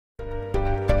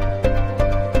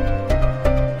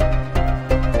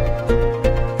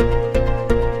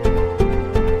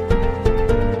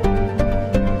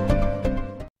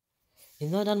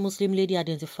Northern Muslim lady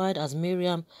identified as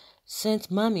Miriam Saint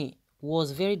Mami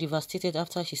was very devastated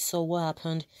after she saw what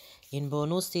happened in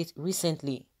Borno State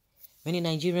recently. Many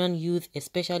Nigerian youth,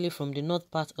 especially from the north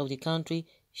part of the country,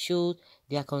 showed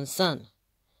their concern.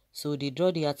 So they draw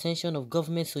the attention of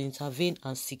government to intervene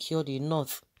and secure the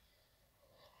north.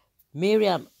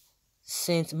 Miriam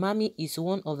Saint Mami is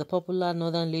one of the popular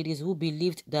northern ladies who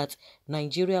believed that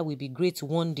Nigeria will be great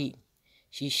one day.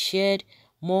 She shared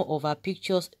more of her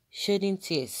pictures shedding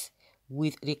tears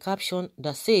with the caption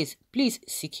that says, "Please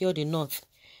secure the north."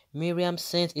 Miriam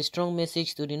sent a strong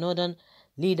message to the northern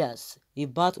leaders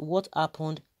about what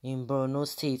happened in Borno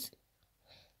State.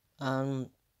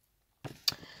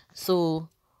 So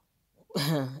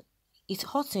it's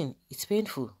hurting, it's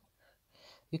painful.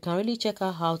 You can really check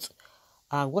her out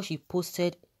and what she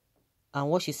posted and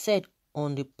what she said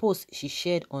on the post she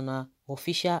shared on her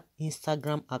official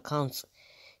Instagram account.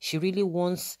 She really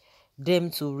wants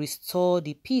them to restore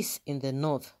the peace in the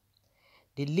north.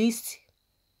 The least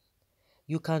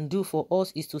you can do for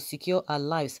us is to secure our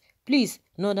lives. Please,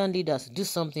 northern leaders, do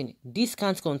something. This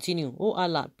can't continue. Oh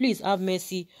Allah, please have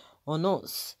mercy on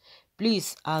us.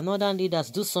 Please, our northern leaders,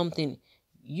 do something.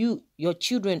 Your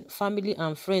children, family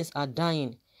and friends are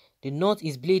dying. The north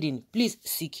is bleeding. Please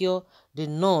secure the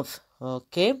north.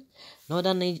 Okay?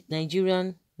 Northern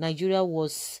Nigeria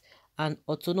was an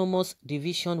autonomous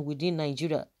division within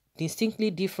Nigeria, distinctly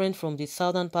different from the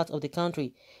southern part of the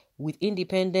country, with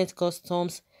independent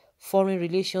customs, foreign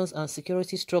relations and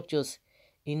security structures.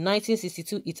 In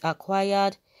 1962, it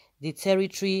acquired the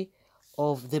territory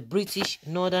of the British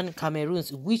Northern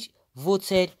Cameroons, which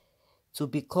voted to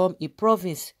become a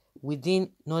province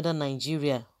within northern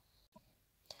Nigeria.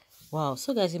 Wow,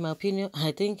 so guys, in my opinion,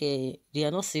 I think they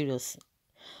are not serious.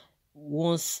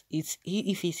 Once if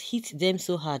it hits them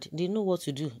so hard, they know what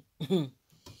to do.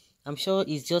 I'm sure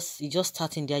it's just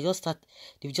starting. They've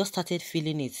just started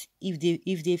feeling it.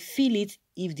 If they feel it,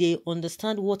 if they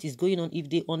understand what is going on, if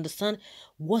they understand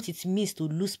what it means to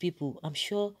lose people, I'm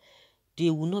sure they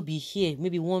will not be here.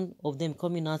 Maybe one of them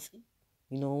coming out,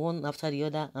 one after the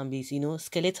other, and be,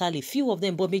 skeletally. Few of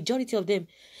them, but majority of them,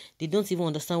 they don't even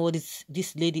understand what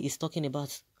this lady is talking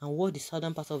about and what the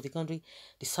southern part of the country,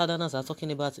 the southerners are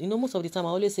talking about. Most of the time, I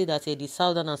always say that the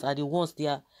southerners are the ones,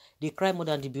 they cry more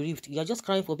than the bereaved. You're just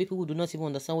crying for people who do not even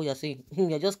understand what you're saying.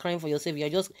 You're just crying for yourself. You're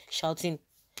just shouting,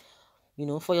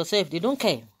 for yourself. They don't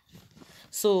care.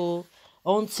 So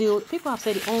until people have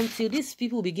said, until these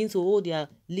people begin to hold their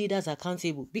leaders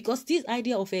accountable, because this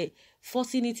idea of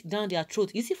forcing it down their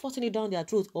throat, is it forcing it down their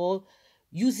throat or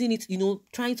using it,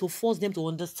 trying to force them to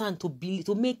understand, to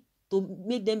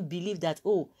make them believe that,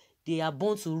 oh, they are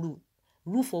born to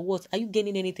rule for what? Are you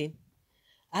gaining anything?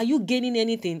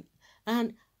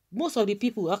 And most of the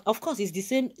people, of course, it's the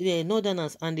same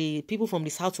northerners and the people from the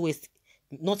southwest.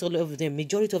 Not all of them,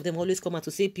 majority of them always come out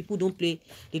to say people they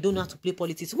don't know how to play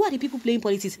politics. Who are the people playing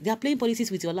politics? They are playing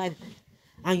politics with your life,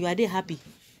 and you are there happy.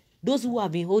 Those who have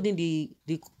been holding the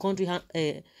country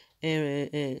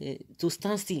to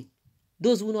stand still,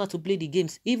 those who know how to play the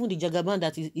games, even the Jagaban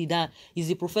that is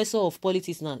the professor of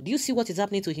politics now. Do you see what is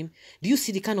happening to him? Do you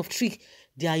see the kind of trick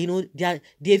they've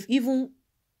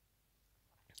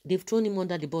thrown him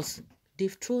under the bus?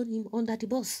 They've thrown him under the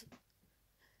bus.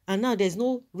 And now there's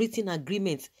no written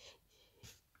agreement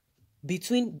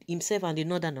between himself and the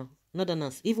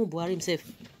northerners, even Buhari himself,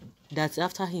 that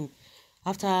after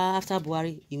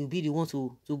Buhari, he will be the one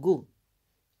to go.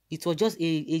 It was just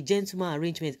a gentleman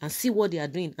arrangement, and see what they are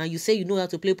doing. And you say you know how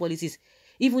to play politics.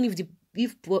 Even if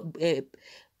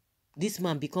this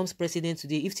man becomes president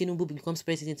today, if Tinubu becomes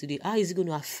president today, how is it going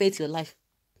to affect your life?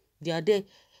 They are there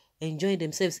enjoying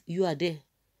themselves. You are there.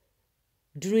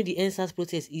 During the NSAS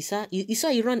protest, he saw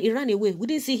he ran away. We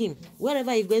didn't see him.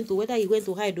 Wherever he went to, whether he went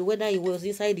to hide or whether he was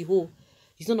inside the hole,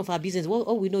 it's none of our business.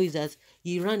 All we know is that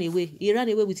he ran away. He ran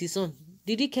away with his son.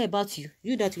 Did he care about you?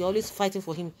 You that you're always fighting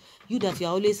for him. You that you're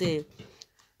always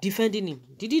defending him.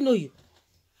 Did he know you?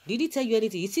 Did he tell you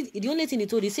anything? The only thing he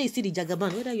told you, say he's still the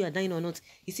Jagaban. Whether you are dying or not,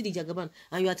 he's still the Jagaban.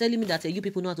 And you are telling me that you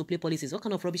people know how to play politics. What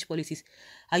kind of rubbish politics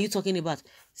are you talking about?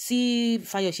 See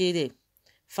Fayose there.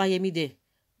 Fayemi there.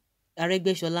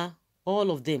 Aregbesola, all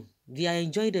of them, they are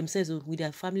enjoying themselves with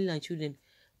their family and children.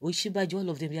 Oshibaju, all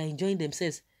of them, they are enjoying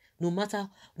themselves. No matter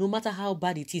how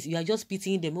bad it is, you are just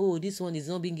pitying them. Oh, this one is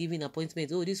not being given appointment.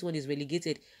 Oh, this one is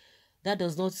relegated. That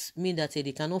does not mean that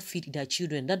they cannot feed their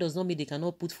children. That does not mean they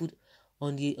cannot put food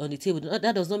on the table.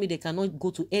 That does not mean they cannot go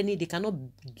to they cannot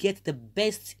get the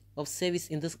best of service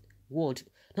in this world,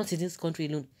 not in this country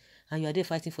alone. And you are there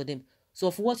fighting for them. So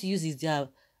of what use is there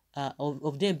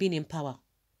of them being in power?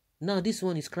 Now this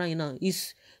one is crying now.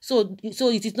 So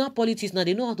it is not politics now.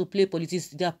 They know how to play politics.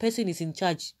 Their person is in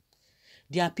charge.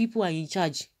 Their people are in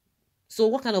charge. So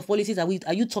what kind of policies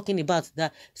are you talking about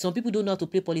that some people don't know how to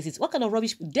play politics? What kind of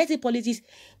rubbish? Dirty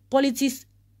politics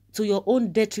to your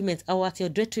own detriment or at your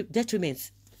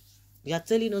detriment. You are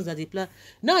telling us that the plan.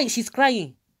 Now she's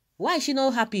crying. Why is she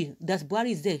not happy that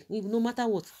Buhari is there? No matter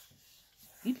what.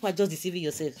 People are just deceiving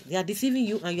yourself. They are deceiving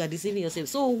you and you are deceiving yourself.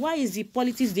 So why is the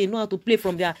politics they know how to play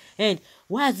from their end?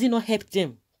 Why has it not helped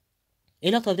them?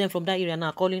 A lot of them from that area now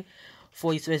are calling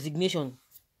for his resignation.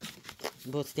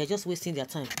 But they're just wasting their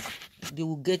time. They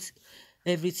will get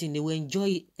everything. They will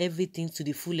enjoy everything to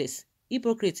the fullest.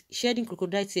 Hypocrites, shedding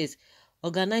crocodile tears,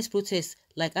 organize protests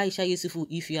like Aisha Yusufu.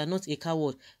 If you are not a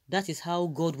coward, that is how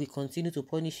God will continue to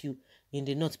punish you in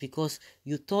the north, because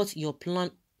you thought your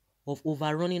plan of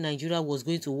overrunning Nigeria was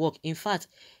going to work. In fact,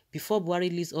 before Buhari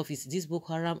leaves office, these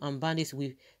Boko Haram and bandits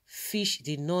will fish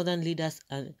the northern leaders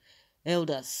and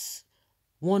elders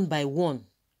one by one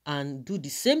and do the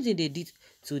same thing they did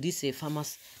to these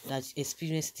farmers that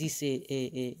experienced this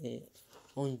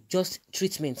unjust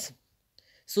treatment.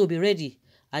 So be ready.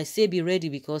 I say be ready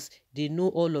because they know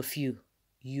all of you.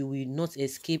 You will not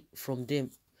escape from them,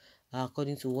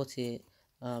 according to what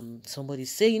somebody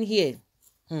is saying here.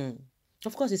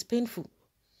 Of course, it's painful.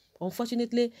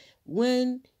 Unfortunately,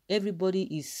 when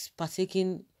everybody is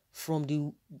partaking from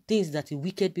the things that the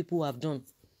wicked people have done,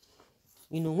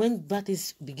 when bad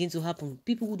things begin to happen,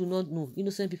 people who do not know,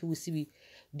 innocent people will see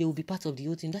they will be part of the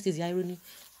whole thing. That is the irony,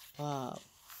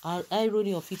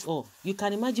 irony of it all. You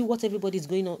can imagine what everybody is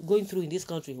going through in this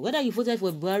country. Whether you voted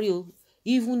for Buhari,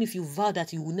 even if you vow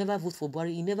that you will never vote for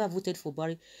Buhari, he never voted for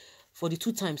Buhari for the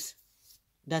 2 times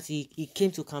that he came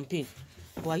to campaign.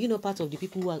 But are you not part of the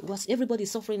people who was everybody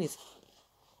suffering it?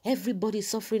 Everybody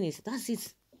suffering it. That's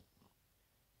it.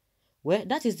 Well,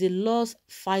 that is the laws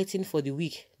fighting for the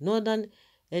weak. Northern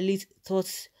elite thought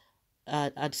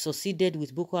had succeeded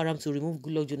with Boko Haram to remove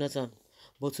Goodluck Jonathan.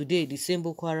 But today, the same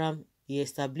Boko Haram he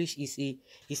established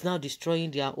is now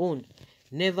destroying their own.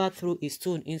 Never throw a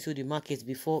stone into the market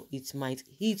before it might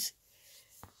hit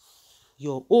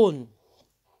your own.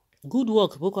 Good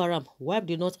work, Boko Haram. Wipe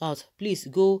the north out. Please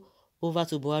go over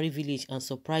to Buhari village and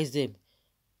surprise them.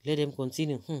 Let them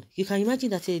continue. You can imagine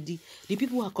that the people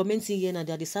who are commenting here now,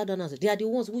 they are the southerners. They are the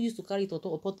ones who used to carry it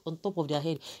on top of their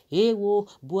head. Hey, whoa,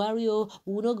 Buhari,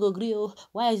 we will not go agree.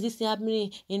 Why is this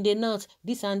happening in the north?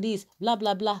 This and this, blah,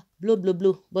 blah, blah, blah, blah,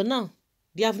 blah. But now,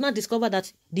 they have not discovered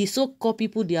that the so-called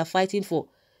people they are fighting for,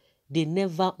 they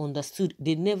never understood.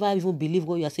 They never even believed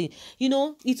what you are saying.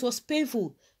 It was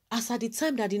painful. As at the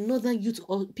time that the northern youth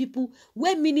or people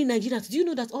were many Nigerians, do you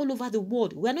know that all over the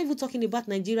world, we are not even talking about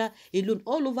Nigeria alone,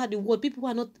 all over the world, people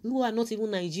who are not even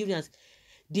Nigerians,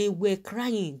 they were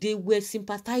crying, they were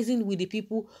sympathizing with the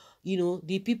people,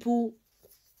 the people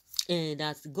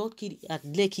that got killed at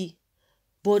Lekki.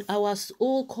 But our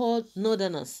so-called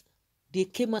northerners, they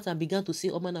came out and began to say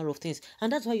all manner of things.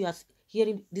 And that's why you are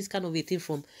hearing this kind of a thing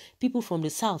from people from the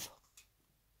south.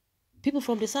 People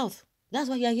from the south. That's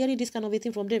why you are hearing this kind of a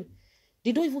thing from them.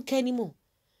 They don't even care anymore.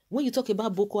 When you talk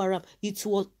about Boko Haram, it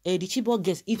was the Chibok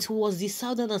girls, it was the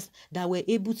southerners that were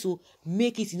able to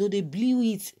make it, they blew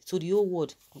it to the whole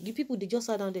world. The people, they just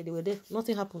sat down there, they were there,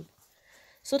 nothing happened.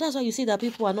 So that's why you see that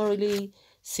people are not really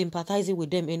sympathizing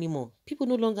with them anymore. People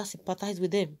no longer sympathize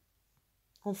with them.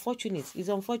 Unfortunate. It's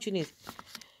unfortunate.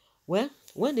 Well,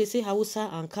 when they say Hausa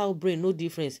and cow brain, no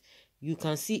difference. You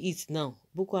can see it now.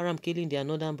 Boko Haram killing their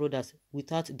northern brothers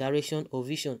without direction or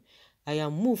vision. I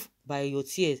am moved by your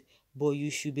tears, but you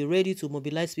should be ready to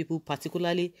mobilize people,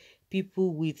 particularly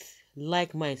people with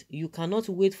like minds. You cannot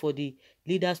wait for the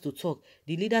leaders to talk.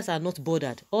 The leaders are not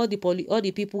bothered. All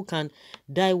the people can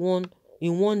die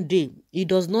in one day. It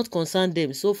does not concern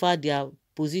them. So far, their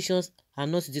positions are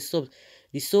not disturbed.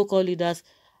 The so-called leaders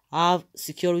have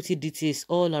security details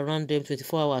all around them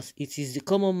 24 hours. It is the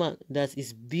common man that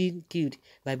is being killed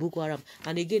by Boko Haram.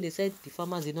 And again, they said the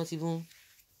farmers didn't even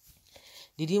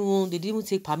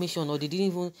take permission, or they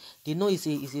know it's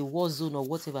a war zone or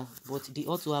whatever, but they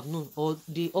ought to have known, or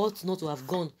they ought not to have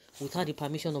gone without the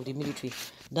permission of the military.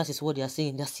 That is what they are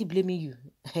saying. They are still blaming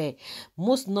you.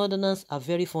 Most northerners are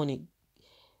very funny.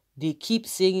 They keep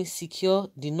saying secure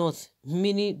the north,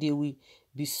 meaning they will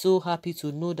be so happy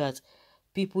to know that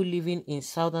people living in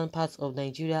southern parts of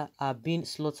Nigeria are being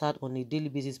slaughtered on a daily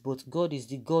basis, but God is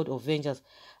the God of vengeance.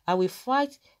 I will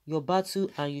fight your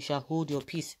battle and you shall hold your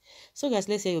peace. So guys,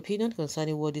 let's hear your opinion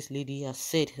concerning what this lady has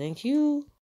said. Thank you.